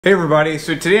Hey everybody,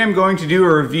 so today I'm going to do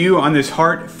a review on this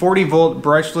HART 40V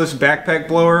brushless backpack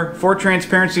blower. For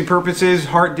transparency purposes,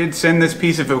 HART did send this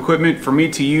piece of equipment for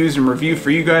me to use and review for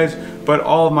you guys, but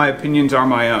all of my opinions are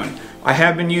my own. I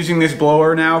have been using this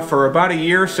blower now for about a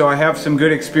year, so I have some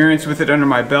good experience with it under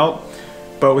my belt.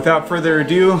 But without further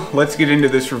ado, let's get into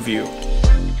this review.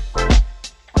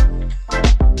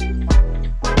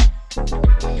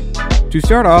 To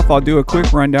start off, I'll do a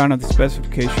quick rundown of the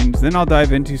specifications, then I'll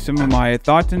dive into some of my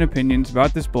thoughts and opinions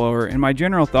about this blower and my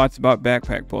general thoughts about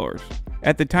backpack blowers.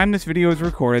 At the time this video is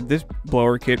recorded, this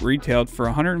blower kit retailed for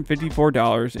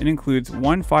 $154 and includes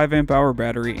one 5Ah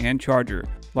battery and charger.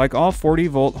 Like all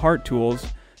 40V HART tools,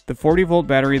 the 40V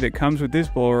battery that comes with this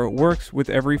blower works with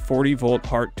every 40V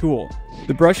HART tool.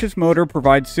 The brushless motor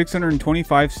provides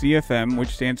 625 CFM, which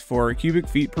stands for cubic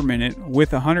feet per minute,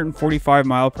 with 145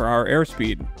 mph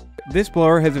airspeed. This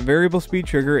blower has a variable speed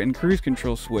trigger and cruise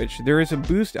control switch. There is a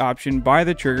boost option by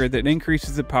the trigger that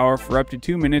increases the power for up to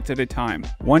 2 minutes at a time.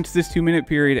 Once this 2-minute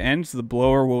period ends, the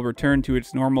blower will return to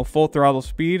its normal full throttle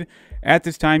speed. At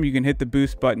this time, you can hit the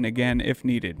boost button again if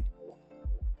needed.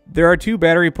 There are 2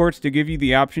 battery ports to give you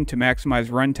the option to maximize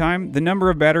runtime. The number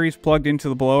of batteries plugged into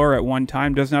the blower at one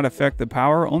time does not affect the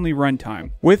power, only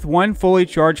runtime. With one fully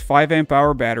charged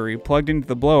 5Ah battery plugged into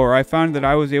the blower, I found that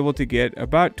I was able to get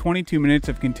about 22 minutes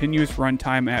of continuous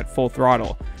runtime at full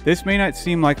throttle. This may not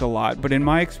seem like a lot, but in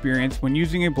my experience, when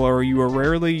using a blower, you are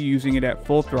rarely using it at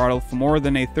full throttle for more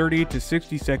than a 30 to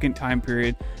 60 second time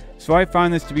period. So I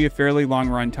found this to be a fairly long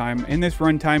runtime, and this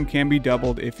runtime can be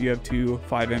doubled if you have 2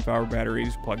 5Ah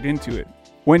batteries plugged into it.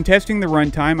 When testing the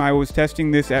runtime, I was testing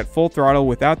this at full throttle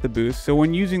without the boost, so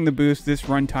when using the boost, this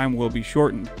runtime will be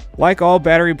shortened. Like all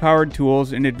battery-powered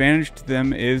tools, an advantage to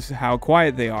them is how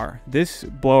quiet they are. This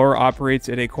blower operates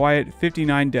at a quiet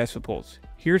 59 decibels.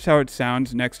 Here's how it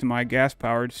sounds next to my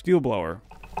gas-powered steel blower.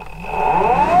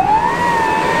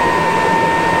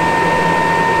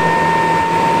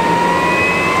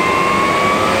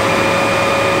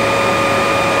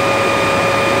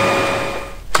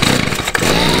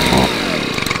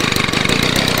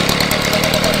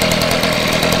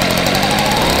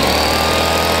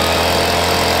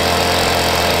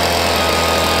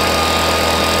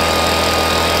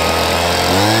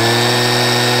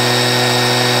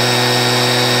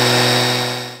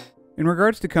 In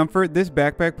regards to comfort, this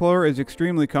backpack blower is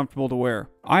extremely comfortable to wear.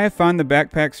 I have found the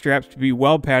backpack straps to be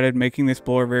well padded, making this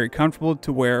blower very comfortable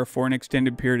to wear for an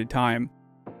extended period of time.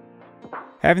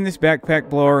 Having this backpack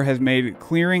blower has made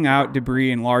clearing out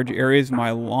debris in large areas of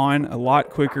my lawn a lot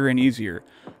quicker and easier.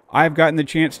 I've gotten the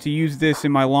chance to use this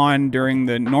in my lawn during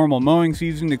the normal mowing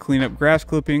season to clean up grass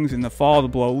clippings, in the fall to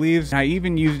blow leaves. I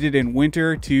even used it in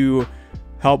winter to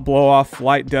help blow off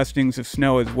light dustings of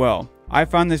snow as well. I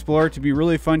found this blower to be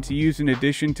really fun to use in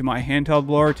addition to my handheld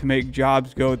blower to make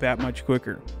jobs go that much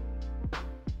quicker.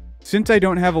 Since I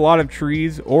don't have a lot of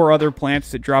trees or other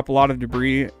plants that drop a lot of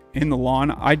debris in the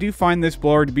lawn, I do find this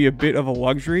blower to be a bit of a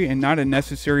luxury and not a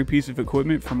necessary piece of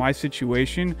equipment for my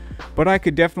situation, but I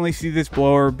could definitely see this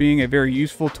blower being a very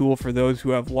useful tool for those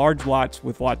who have large lots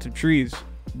with lots of trees.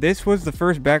 This was the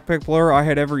first backpack blower I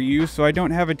had ever used, so I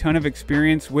don't have a ton of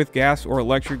experience with gas or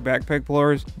electric backpack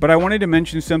blowers, but I wanted to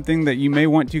mention something that you may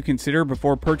want to consider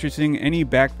before purchasing any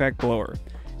backpack blower.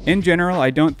 In general,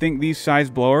 I don't think these size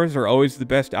blowers are always the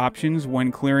best options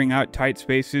when clearing out tight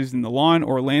spaces in the lawn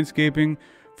or landscaping.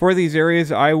 For these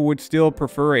areas, I would still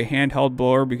prefer a handheld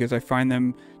blower because I find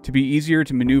them to be easier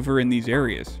to maneuver in these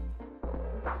areas.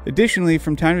 Additionally,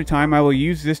 from time to time I will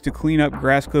use this to clean up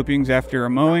grass clippings after a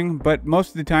mowing, but most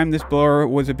of the time this blower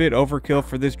was a bit overkill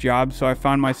for this job, so I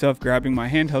found myself grabbing my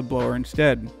handheld blower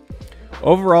instead.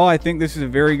 Overall, I think this is a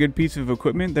very good piece of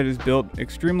equipment that is built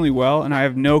extremely well, and I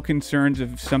have no concerns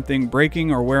of something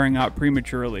breaking or wearing out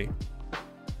prematurely.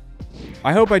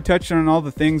 I hope I touched on all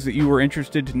the things that you were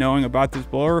interested in knowing about this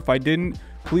blower. If I didn't,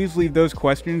 please leave those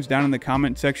questions down in the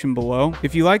comment section below.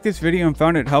 If you liked this video and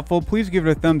found it helpful, please give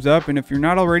it a thumbs up, and if you're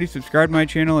not already subscribed to my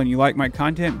channel and you like my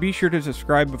content, be sure to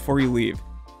subscribe before you leave.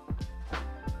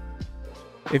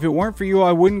 If it weren't for you,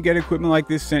 I wouldn't get equipment like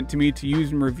this sent to me to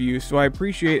use and review, so I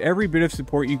appreciate every bit of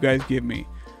support you guys give me.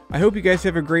 I hope you guys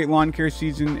have a great lawn care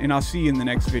season, and I'll see you in the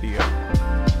next video.